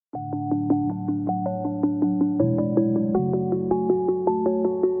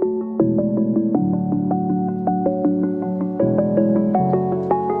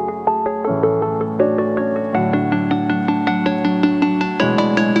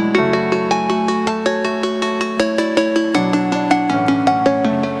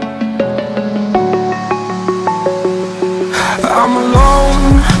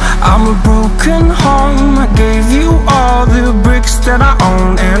broken home. I gave you all the bricks that I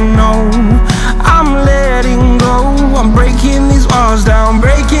own and know. I'm letting go, I'm breaking these walls down,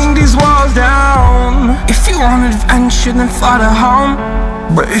 breaking these walls down. If you want adventure, then fly to home.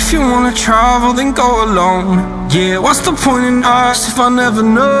 But if you wanna travel, then go alone. Yeah, what's the point in us if I never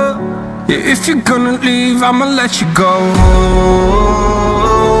know? Yeah, if you're gonna leave, I'ma let you go.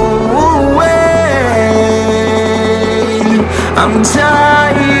 I'm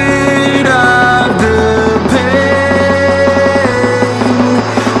tired of the pain.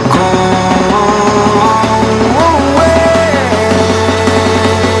 Go away.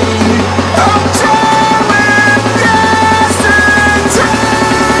 I'm tired with yesterday.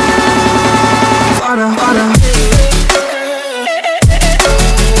 Harder, harder.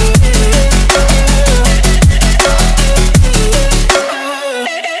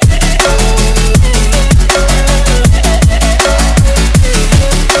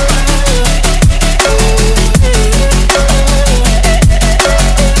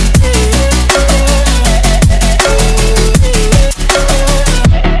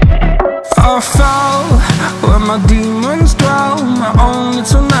 My demons dwell, my own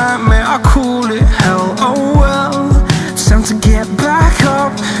little nightmare, I call it hell. Oh well, it's time to get back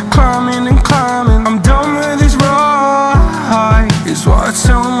up, climbing and climbing. I'm done with this ride, is what I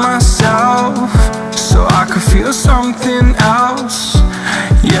tell myself, so I could feel something else.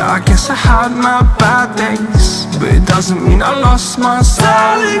 Yeah, I guess I had my bad days, but it doesn't mean I lost my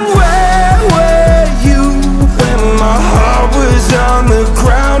style. Darling, where were you when my heart was on the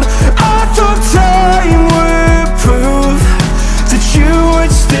ground? I thought time would prove that you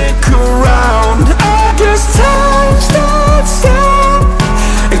would stick around. I guess time stood still,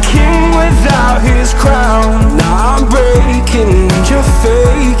 a king without his crown. Now I'm breaking your face.